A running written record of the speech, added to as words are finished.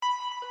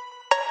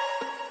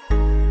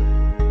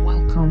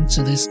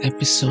to this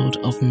episode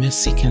of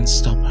Mercy Can't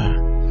Stop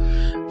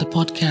Her, the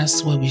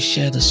podcast where we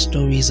share the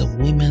stories of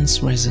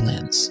women's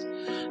resilience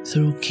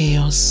through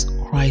chaos,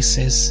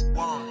 crisis,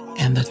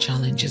 and the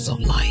challenges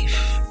of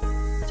life.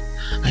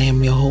 I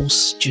am your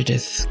host,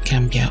 Judith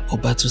Kambia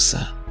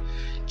Obatusa,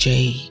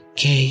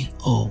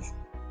 JKO.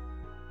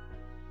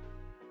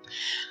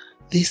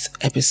 This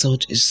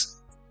episode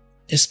is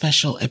a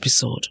special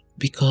episode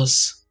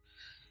because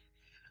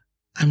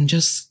I'm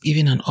just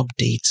giving an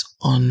update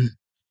on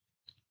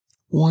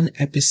one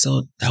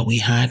episode that we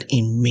had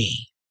in May,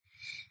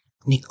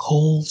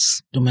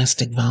 Nicole's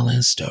domestic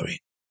violence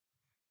story.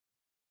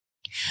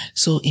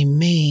 So in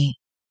May,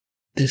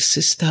 the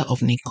sister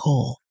of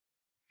Nicole,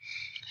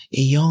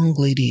 a young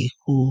lady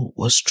who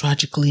was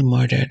tragically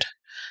murdered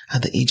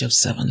at the age of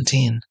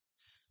 17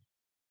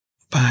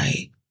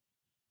 by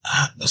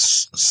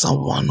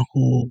someone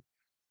who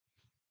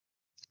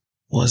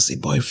was a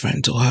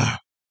boyfriend to her.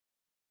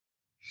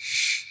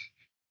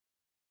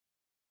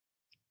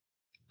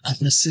 And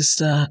the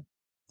sister,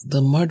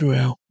 the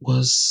murderer,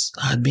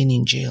 had been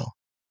in jail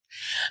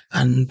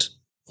and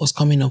was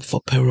coming up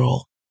for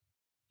parole.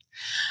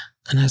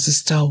 And her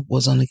sister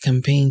was on a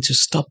campaign to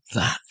stop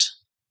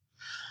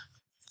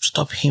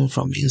him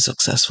from being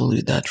successful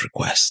with that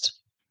request.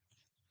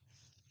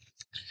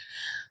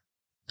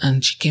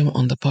 And she came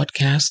on the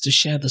podcast to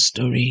share the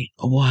story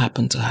of what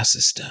happened to her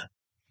sister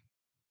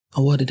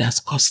and what it has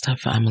cost her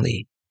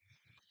family.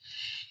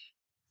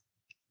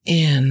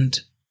 And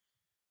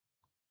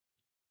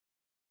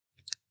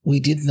we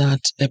did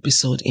that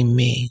episode in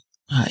May.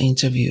 Our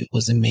interview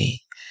was in May.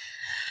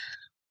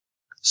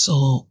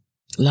 So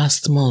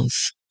last month,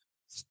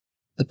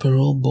 the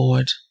parole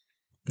board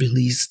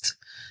released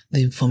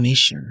the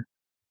information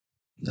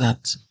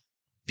that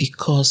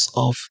because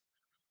of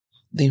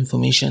the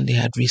information they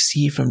had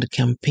received from the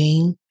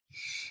campaign,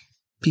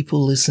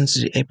 people listened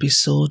to the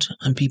episode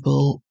and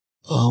people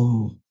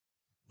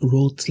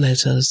wrote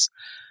letters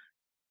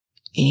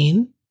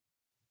in.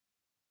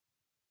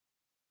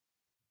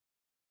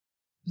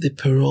 The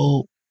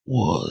parole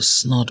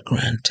was not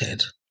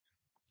granted.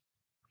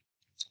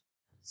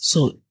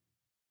 So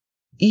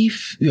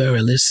if you are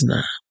a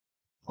listener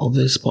of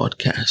this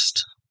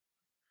podcast,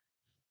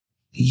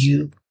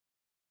 you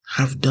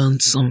have done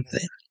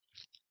something.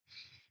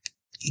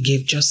 You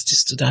gave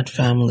justice to that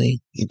family.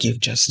 You gave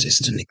justice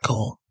to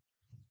Nicole.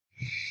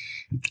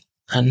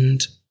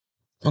 And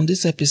on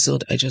this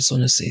episode, I just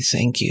want to say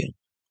thank you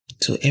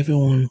to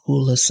everyone who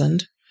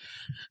listened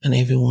and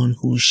everyone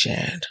who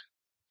shared.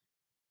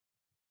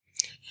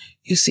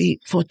 You see,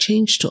 for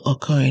change to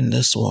occur in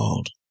this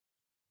world,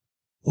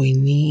 we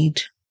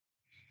need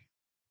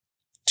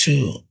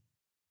to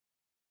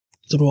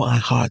throw our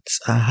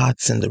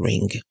hearts in the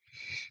ring.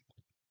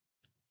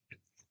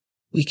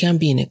 We can't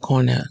be in a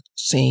corner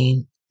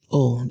saying,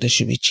 oh, there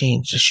should be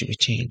change.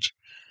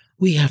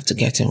 We have to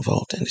get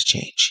involved in the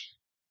change.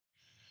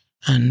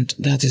 And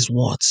that is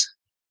what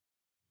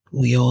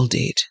we all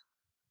did.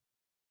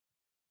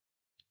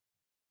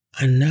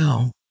 And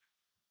now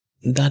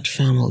that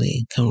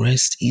family can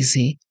rest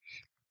easy,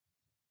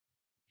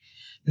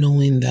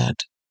 knowing that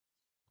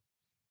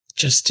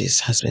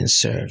justice has been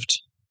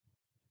served.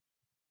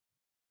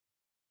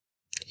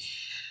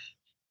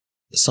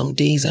 Some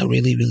days are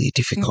really, really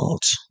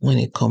difficult when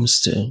it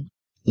comes to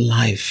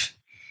life.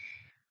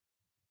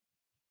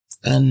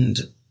 And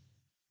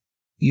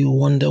you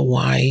wonder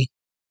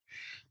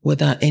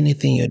whether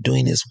anything you're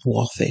doing is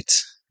worth it.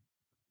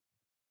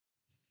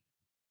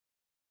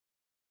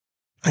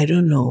 I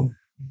don't know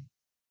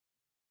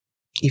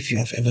if you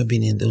have ever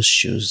been in those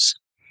shoes.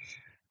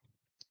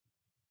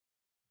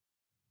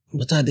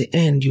 But at the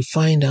end, you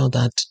find out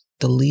that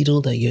the little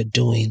that you're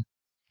doing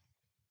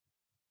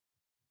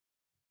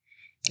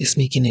is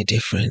making a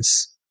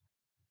difference.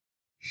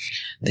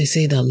 They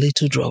say that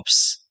little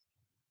drops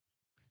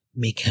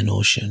make an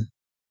ocean.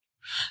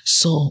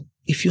 So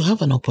if you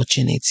have an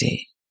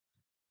opportunity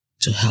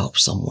to help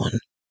someone,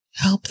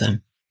 help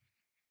them.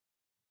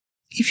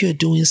 If you're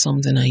doing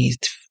something and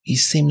it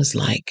seems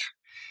like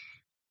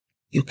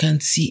you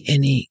can't see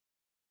any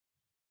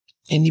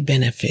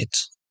benefit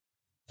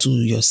to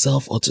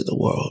yourself or to the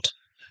world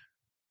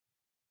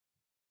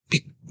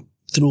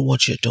through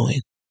what you're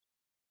doing,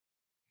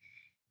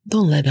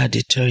 don't let that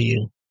deter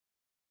you.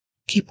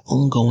 Keep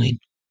on going.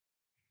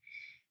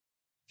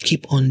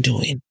 Keep on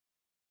doing.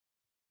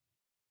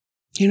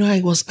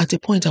 I was at a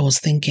point I was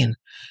thinking,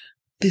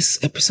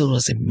 this episode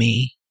was in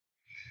May.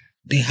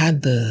 They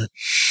had the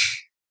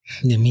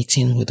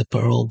meeting with the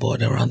parole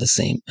board around the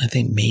same, I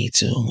think May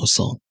too or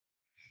so.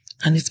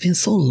 And it's been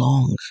so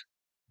long.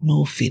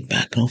 No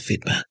feedback.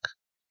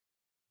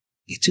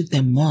 It took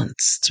them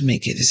months to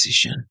make a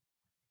decision.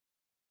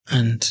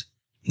 And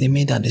they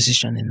made that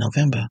decision in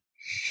November.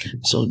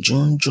 So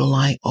June,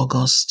 July,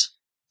 August,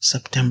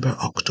 September,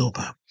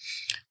 October.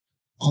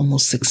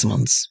 Almost 6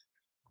 months.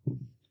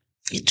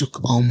 It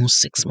took almost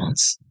 6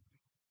 months.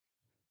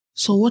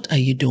 So what are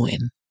you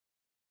doing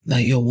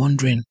that you're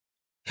wondering,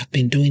 I've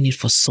been doing it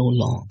for so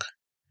long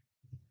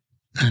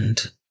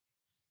and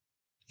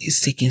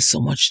it's taking so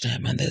much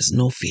time and there's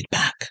no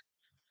feedback.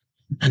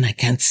 And I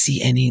can't see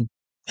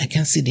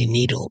the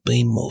needle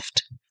being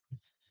moved.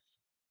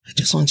 I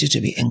just want you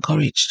to be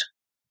encouraged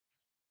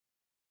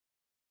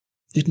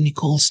with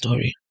Nicole's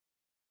story.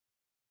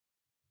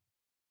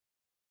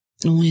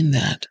 Knowing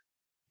that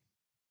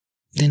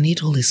the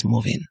needle is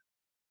moving,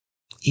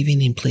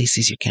 even in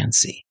places you can't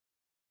see.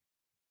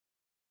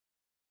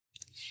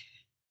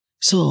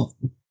 So,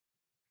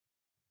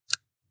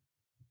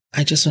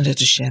 I just wanted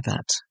to share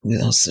that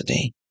with us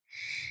today.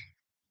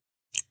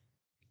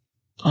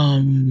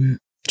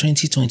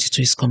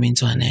 2022 is coming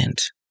to an end,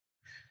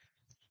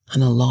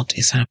 and a lot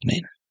is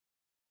happening.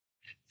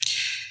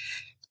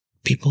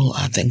 People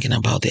are thinking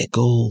about their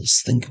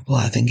goals. People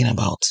are thinking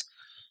about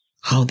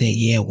how their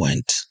year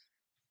went.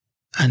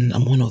 And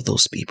I'm one of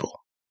those people.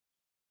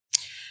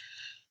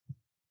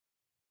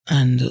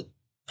 And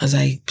as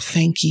I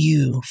thank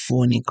you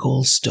for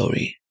Nicole's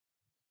story,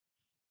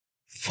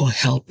 for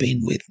helping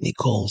with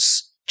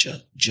Nicole's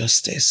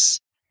justice,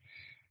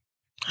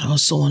 I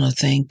also want to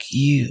thank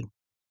you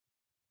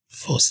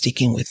for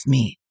sticking with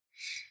me.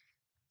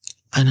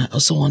 And I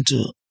also want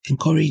to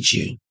encourage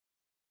you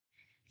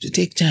to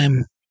take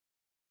time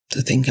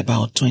to think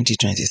about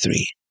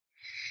 2023,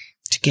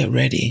 to get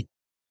ready,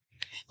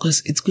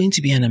 because it's going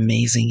to be an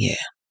amazing year.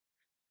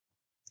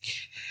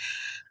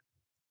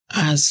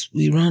 As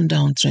we run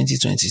down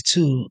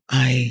 2022,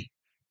 I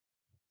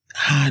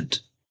had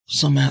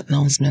some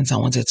announcements I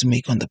wanted to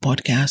make on the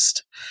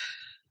podcast,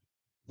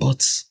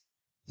 but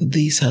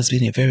this has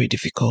been a very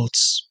difficult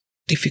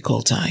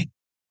time.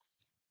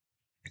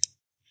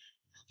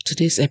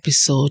 Today's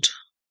episode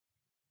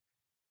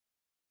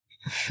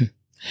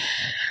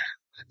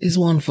is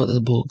one for the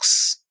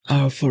books.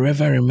 I'll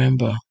forever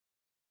remember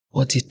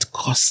what it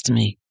cost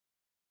me.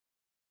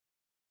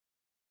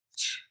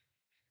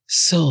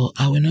 So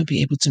I will not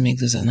be able to make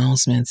those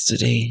announcements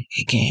today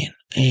again,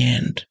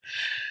 and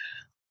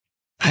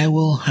I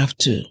will have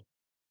to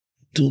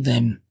do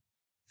them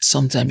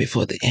sometime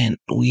before the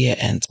year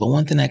ends. But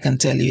one thing I can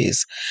tell you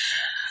is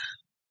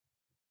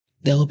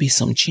there will be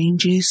some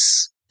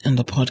changes in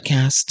the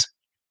podcast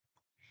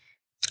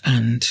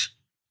and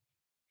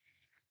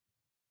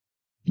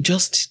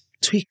just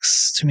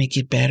tweaks to make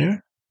it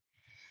better,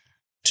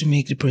 to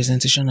make the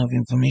presentation of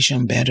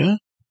information better,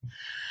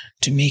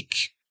 to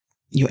make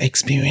your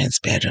experience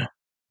better.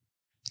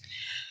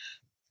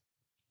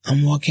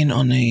 I'm working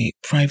on a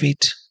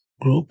private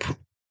group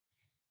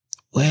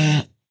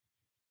where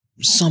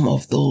some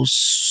of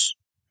those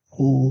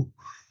who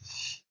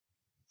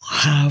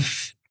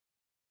have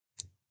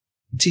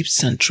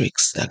tips and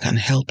tricks that can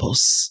help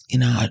us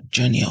in our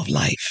journey of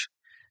life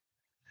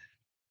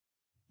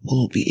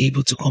will be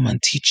able to come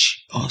and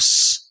teach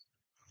us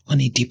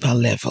on a deeper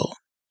level.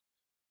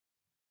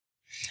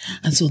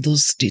 And so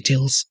those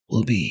details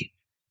will be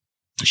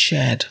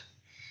shared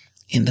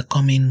in the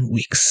coming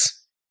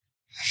weeks.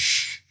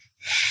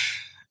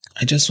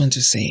 I just want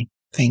to say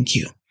thank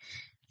you.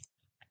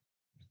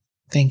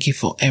 Thank you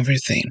for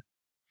everything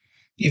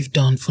you've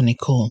done for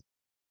Nicole.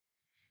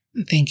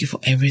 Thank you for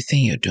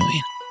everything you're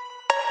doing.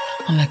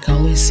 And like I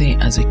always say,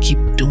 as we keep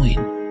doing,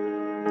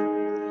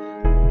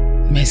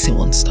 mercy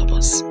won't stop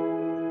us.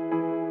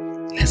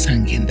 Let's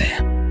hang in there.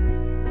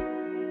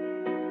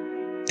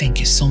 Thank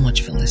you so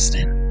much for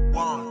listening.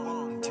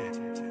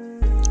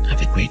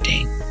 Have a great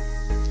day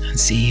and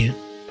see you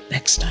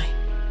next time.